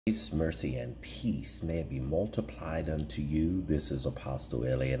Grace, mercy, and peace may it be multiplied unto you. This is Apostle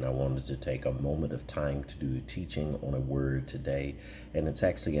Ellie, and I wanted to take a moment of time to do a teaching on a word today, and it's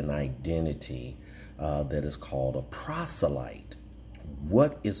actually an identity that is called a proselyte.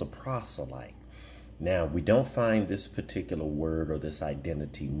 What is a proselyte? Now, we don't find this particular word or this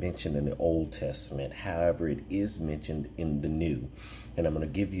identity mentioned in the Old Testament. However, it is mentioned in the New. And I'm going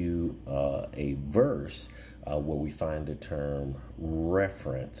to give you a verse where we find the term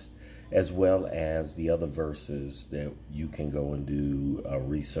referenced, as well as the other verses that you can go and do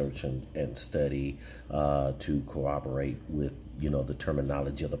research and study to corroborate with, the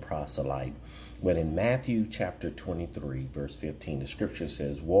terminology of the proselyte. But in Matthew chapter 23, verse 15, the scripture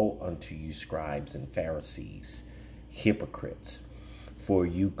says, "Woe unto you, scribes and Pharisees, hypocrites, for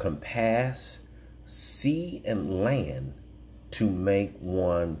you compass sea and land to make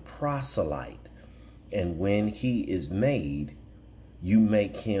one proselyte. And when he is made, you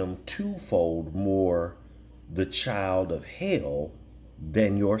make him twofold more the child of hell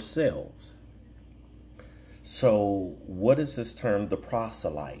than yourselves." So what is this term, the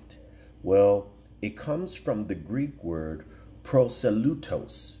proselyte? Well, it comes from the Greek word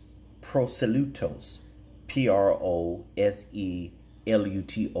proselytos, P-R-O-S-E-L-U-T-O-S,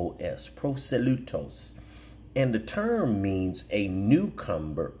 proselytos. And the term means a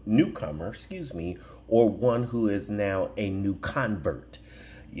newcomer, or one who is now a new convert.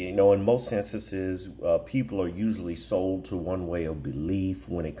 In most instances, people are usually sold to one way of belief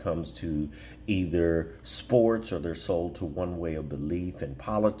when it comes to either sports, or they're sold to one way of belief in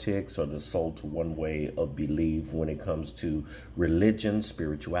politics, or they're sold to one way of belief when it comes to religion,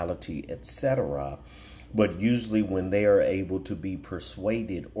 spirituality, etc. But usually when they are able to be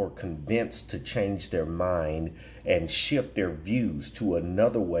persuaded or convinced to change their mind and shift their views to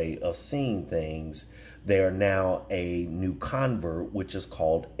another way of seeing things, they are now a new convert, which is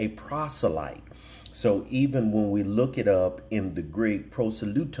called a proselyte. So even when we look it up in the Greek,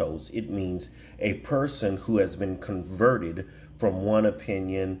 proselytos, it means a person who has been converted from one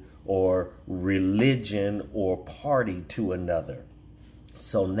opinion or religion or party to another.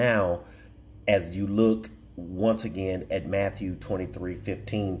 So now, as you look once again at Matthew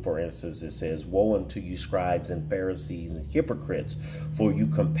 23:15, for instance, it says, "Woe unto you, scribes and Pharisees and hypocrites, for you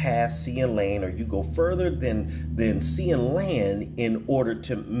compass sea and land," or you go further than sea and land in order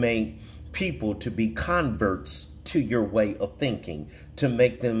to make people to be converts to your way of thinking, to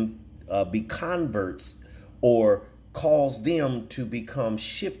make them be converts, or cause them to become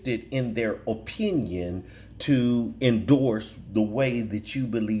shifted in their opinion to endorse the way that you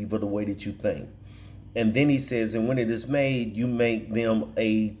believe or the way that you think. And then he says, "And when it is made, you make them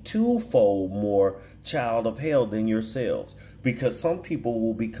a twofold more child of hell than yourselves." Because some people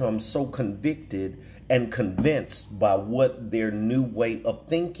will become so convicted and convinced by what their new way of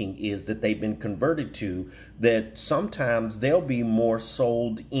thinking is that they've been converted to, that sometimes they'll be more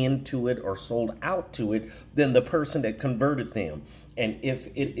sold into it or sold out to it than the person that converted them. And if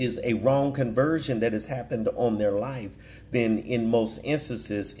it is a wrong conversion that has happened on their life, then in most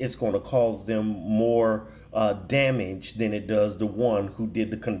instances, it's going to cause them more damage than it does the one who did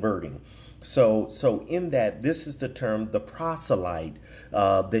the converting. So in that, this is the term, the proselyte,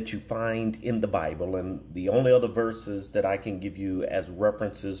 that you find in the Bible. And the only other verses that I can give you as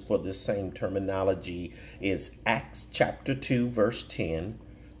references for this same terminology is Acts chapter 2, verse 10,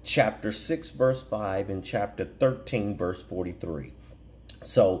 chapter 6, verse 5, and chapter 13, verse 43.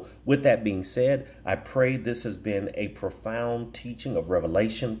 So with that being said, I pray this has been a profound teaching of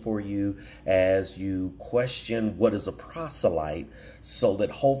revelation for you as you question what is a proselyte, so that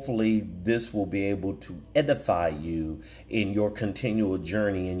hopefully this will be able to edify you in your continual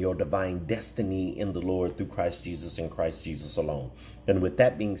journey in your divine destiny in the Lord through Christ Jesus and Christ Jesus alone. And with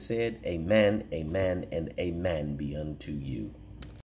that being said, amen, amen, and amen be unto you.